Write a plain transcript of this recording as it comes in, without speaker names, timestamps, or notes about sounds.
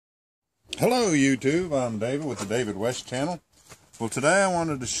Hello YouTube, I'm David with the David West channel. Well, today I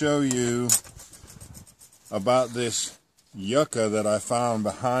wanted to show you about this yucca that I found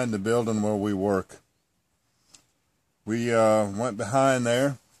behind the building where we work. We went behind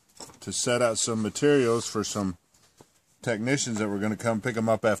there to set out some materials for some technicians that were going to come pick them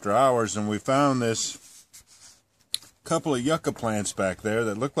up after hours, and we found this couple of yucca plants back there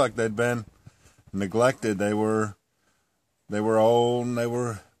that looked like they'd been neglected. They were old and they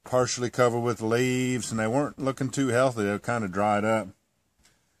were partially covered with leaves, and they weren't looking too healthy. They were kind of dried up.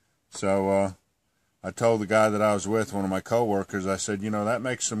 So I told the guy that I was with, one of my co-workers, I said, you know, that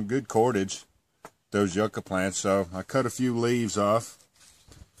makes some good cordage, those yucca plants. So I cut a few leaves off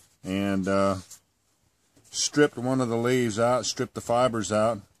and stripped one of the leaves out, stripped the fibers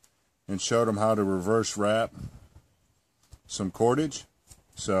out, and showed them how to reverse wrap some cordage.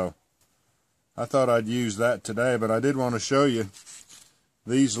 So I thought I'd use that today, but I did want to show you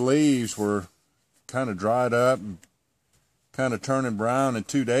these leaves were kind of dried up and kind of turning brown, and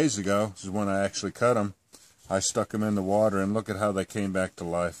 2 days ago, this is when I actually cut them, I stuck them in the water, and look at how they came back to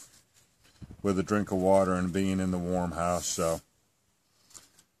life with a drink of water and being in the warm house. So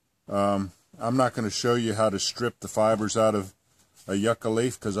I'm not going to show you how to strip the fibers out of a yucca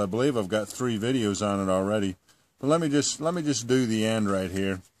leaf, because I believe I've got 3 videos on it already. But let me just do the end right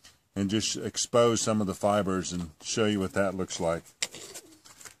here and just expose some of the fibers and show you what that looks like.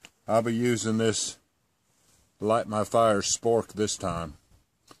 I'll be using this light my fire spork this time.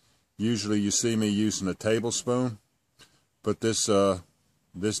 Usually you see me using a tablespoon, but this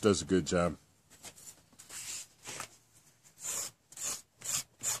does a good job.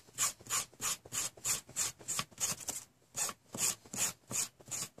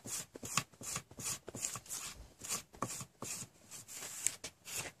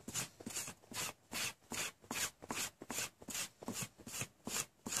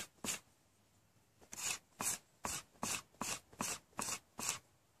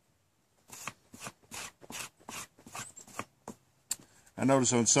 I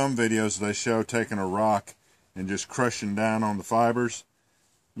notice on some videos they show taking a rock and just crushing down on the fibers.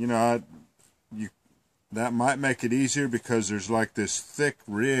 You know, that might make it easier because there's like this thick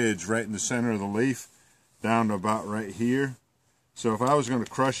ridge right in the center of the leaf down to about right here. So if I was going to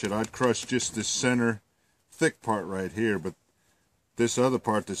crush it, I'd crush just this center thick part right here, but this other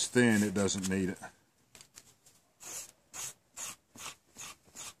part that's thin, it doesn't need it.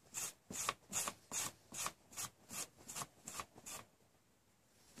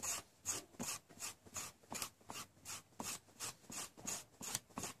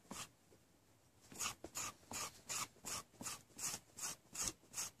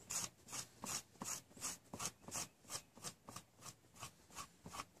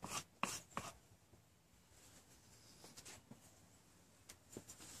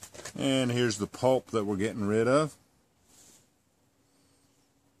 And here's the pulp that we're getting rid of.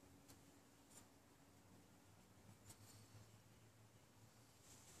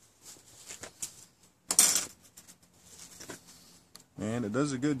 And it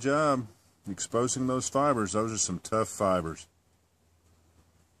does a good job exposing those fibers. Those are some tough fibers.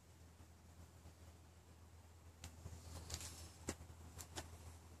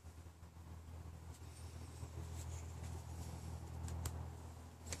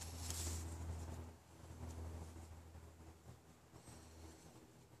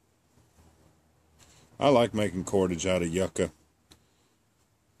 I like making cordage out of yucca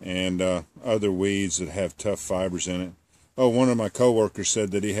and other weeds that have tough fibers in it. Oh, one of my co-workers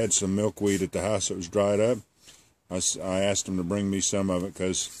said that he had some milkweed at the house that was dried up. I asked him to bring me some of it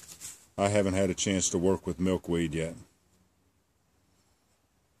because I haven't had a chance to work with milkweed yet.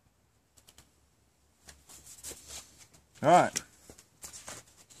 Alright,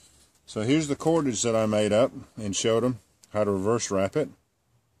 so here's the cordage that I made up and showed them how to reverse wrap it,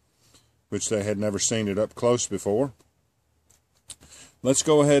 which they had never seen it up close before. Let's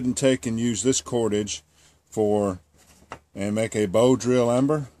go ahead and take and use this cordage and make a bow drill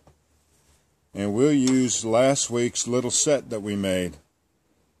ember. And we'll use last week's little set that we made.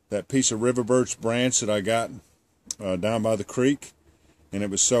 That piece of river birch branch that I got down by the creek, and it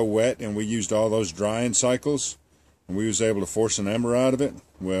was so wet, and we used all those drying cycles, and we was able to force an ember out of it.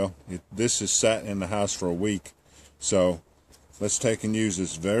 Well, this has sat in the house for a week. So let's take and use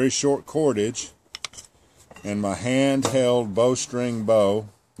this very short cordage and my handheld bowstring bow,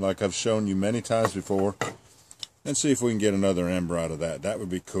 like I've shown you many times before, and see if we can get another ember out of that. That would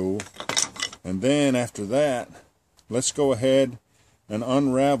be cool. And then after that, let's go ahead and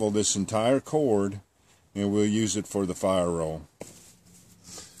unravel this entire cord, and we'll use it for the fire roll.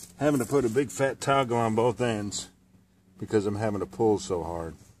 Having to put a big fat toggle on both ends because I'm having to pull so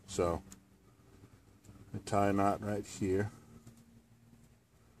hard. So A tie knot right here.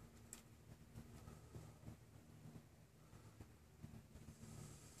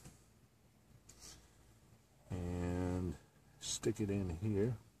 And stick it in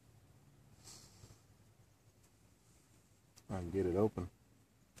here. I can get it open.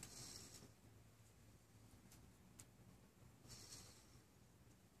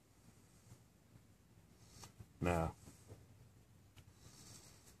 Now,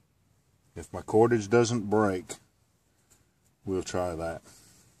 if my cordage doesn't break, we'll try that.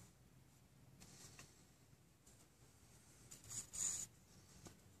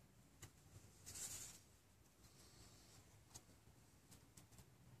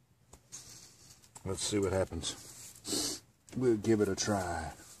 Let's see what happens. We'll give it a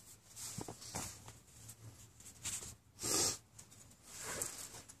try.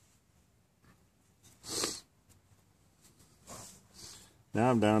 Now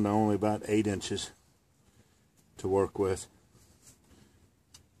I'm down to only about 8 inches to work with.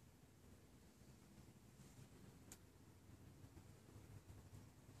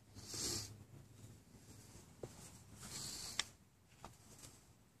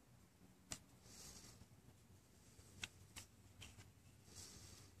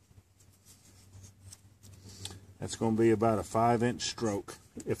 That's going to be about a 5-inch stroke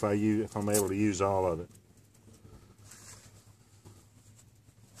if I'm able to use all of it.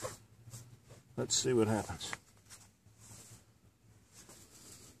 Let's see what happens.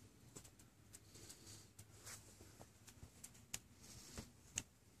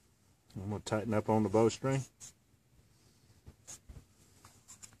 I'm going to tighten up on the bowstring.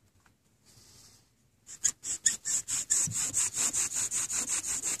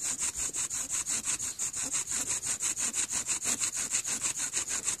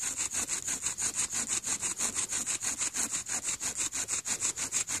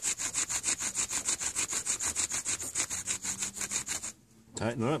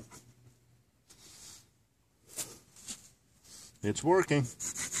 Tighten up. It's working.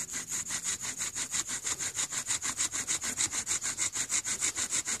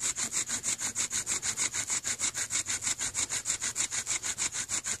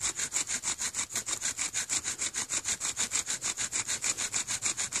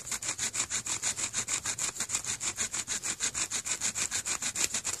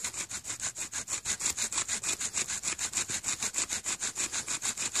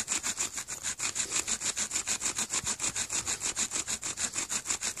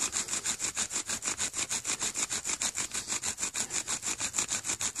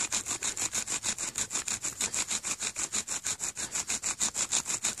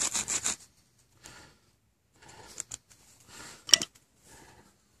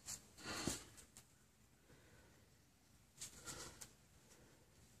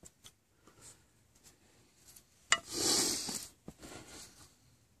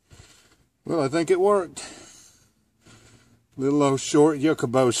 Well, I think it worked. Little old short Yucca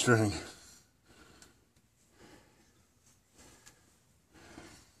bowstring.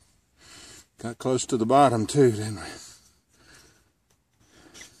 Got close to the bottom too, didn't we?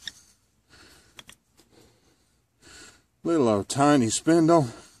 Little old tiny spindle,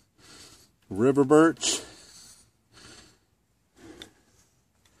 river birch.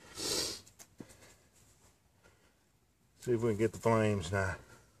 See if we can get the flames now.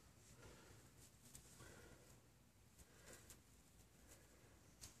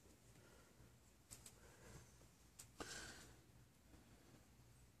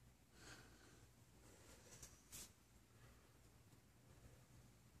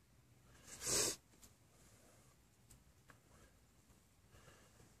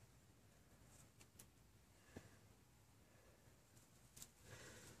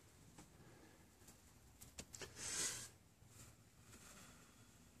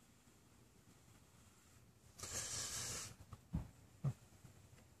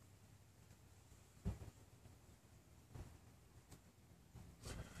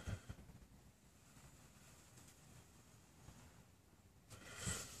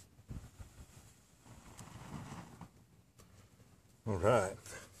 All right.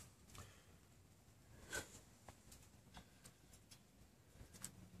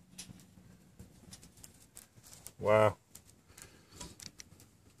 Wow.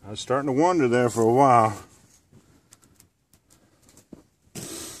 I was starting to wonder there for a while.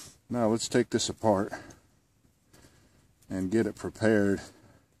 Now let's take this apart and get it prepared.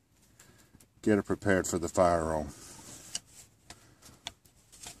 Get it prepared for the fire roll.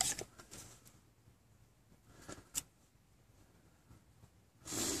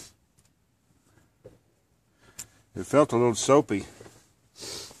 It felt a little soapy,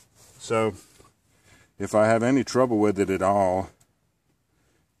 so If I have any trouble with it at all,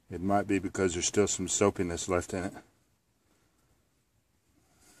 it might be because there's still some soapiness left in it.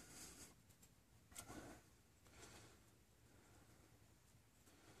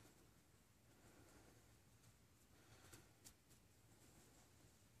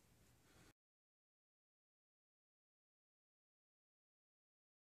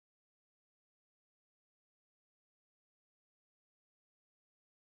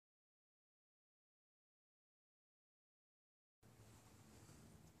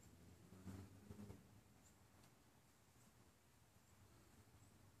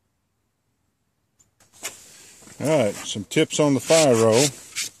 Alright, some tips on the fire roll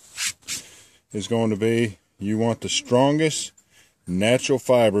is going to be, you want the strongest natural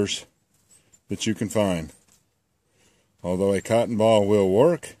fibers that you can find. Although a cotton ball will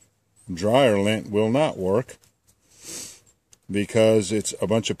work, dryer lint will not work because it's a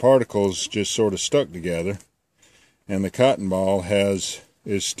bunch of particles just sort of stuck together, and the cotton ball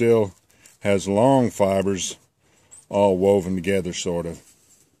still has long fibers all woven together sort of.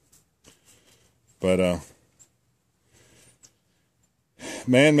 But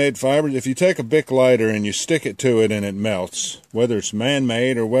man-made fibers, if you take a Bic lighter and you stick it to it and it melts, whether it's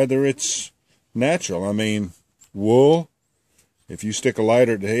man-made or whether it's natural. I mean, wool, if you stick a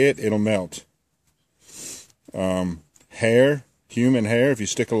lighter to it, it'll melt. Hair, human hair, if you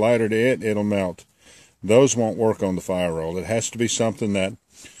stick a lighter to it, it'll melt. Those won't work on the fire roll. It has to be something that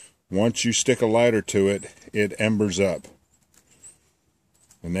once you stick a lighter to it, it embers up.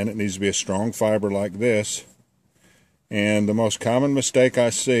 And then it needs to be a strong fiber like this. And the most common mistake I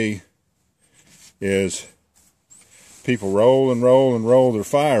see is people roll and roll and roll their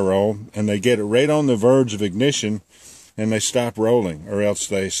fire roll, and they get it right on the verge of ignition, and they stop rolling, or else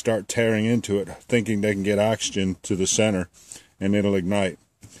they start tearing into it, thinking they can get oxygen to the center, and it'll ignite.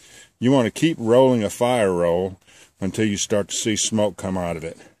 You want to keep rolling a fire roll until you start to see smoke come out of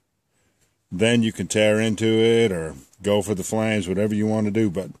it. Then you can tear into it or go for the flames, whatever you want to do.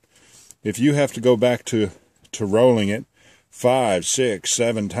 But if you have to go back to rolling it 5, 6,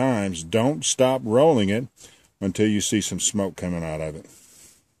 7 times, don't stop rolling it until you see some smoke coming out of it.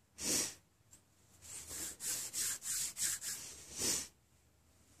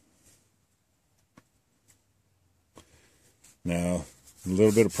 Now, a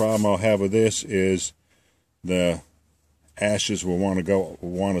little bit of problem I'll have with this is the ashes will want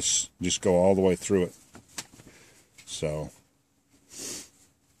to just go all the way through it. So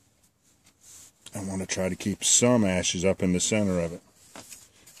I want to try to keep some ashes up in the center of it.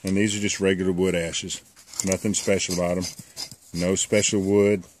 And these are just regular wood ashes. Nothing special about them. No special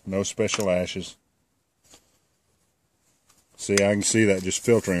wood, no special ashes. See, I can see that just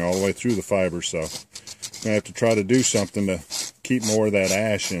filtering all the way through the fiber, so I'm going to have to try to do something to keep more of that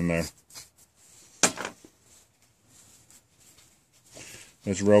ash in there.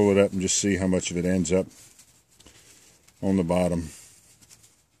 Let's roll it up and just see how much of it ends up on the bottom.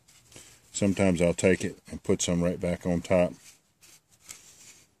 Sometimes I'll take it and put some right back on top.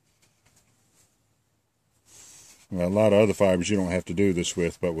 Well, a lot of other fibers you don't have to do this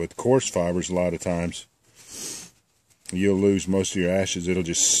with, but with coarse fibers a lot of times you'll lose most of your ashes. It'll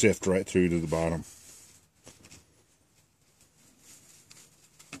just sift right through to the bottom.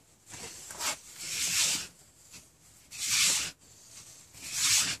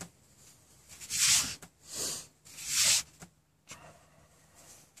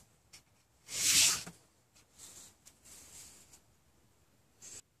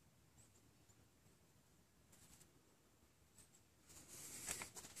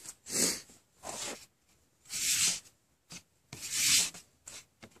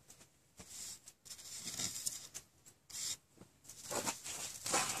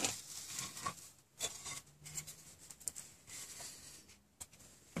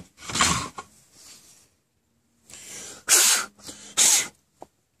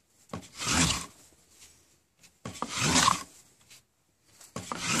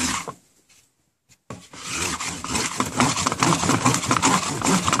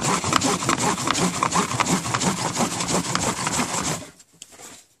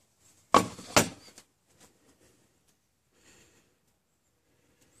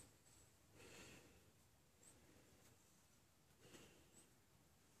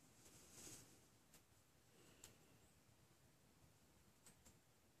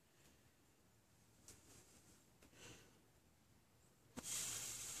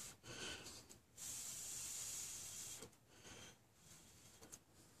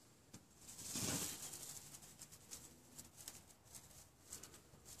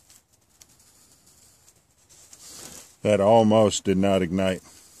 That almost did not ignite.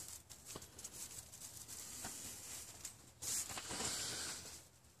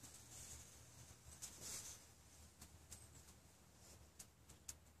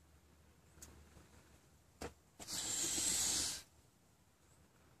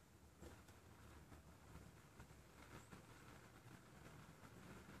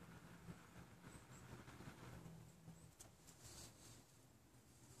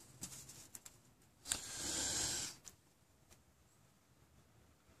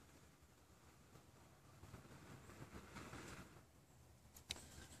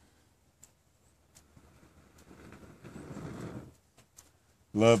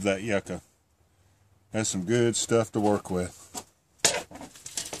 Love that yucca. Has some good stuff to work with.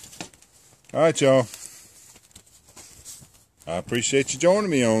 Alright, y'all. I appreciate you joining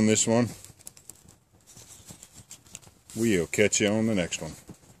me on this one. We'll catch you on the next one.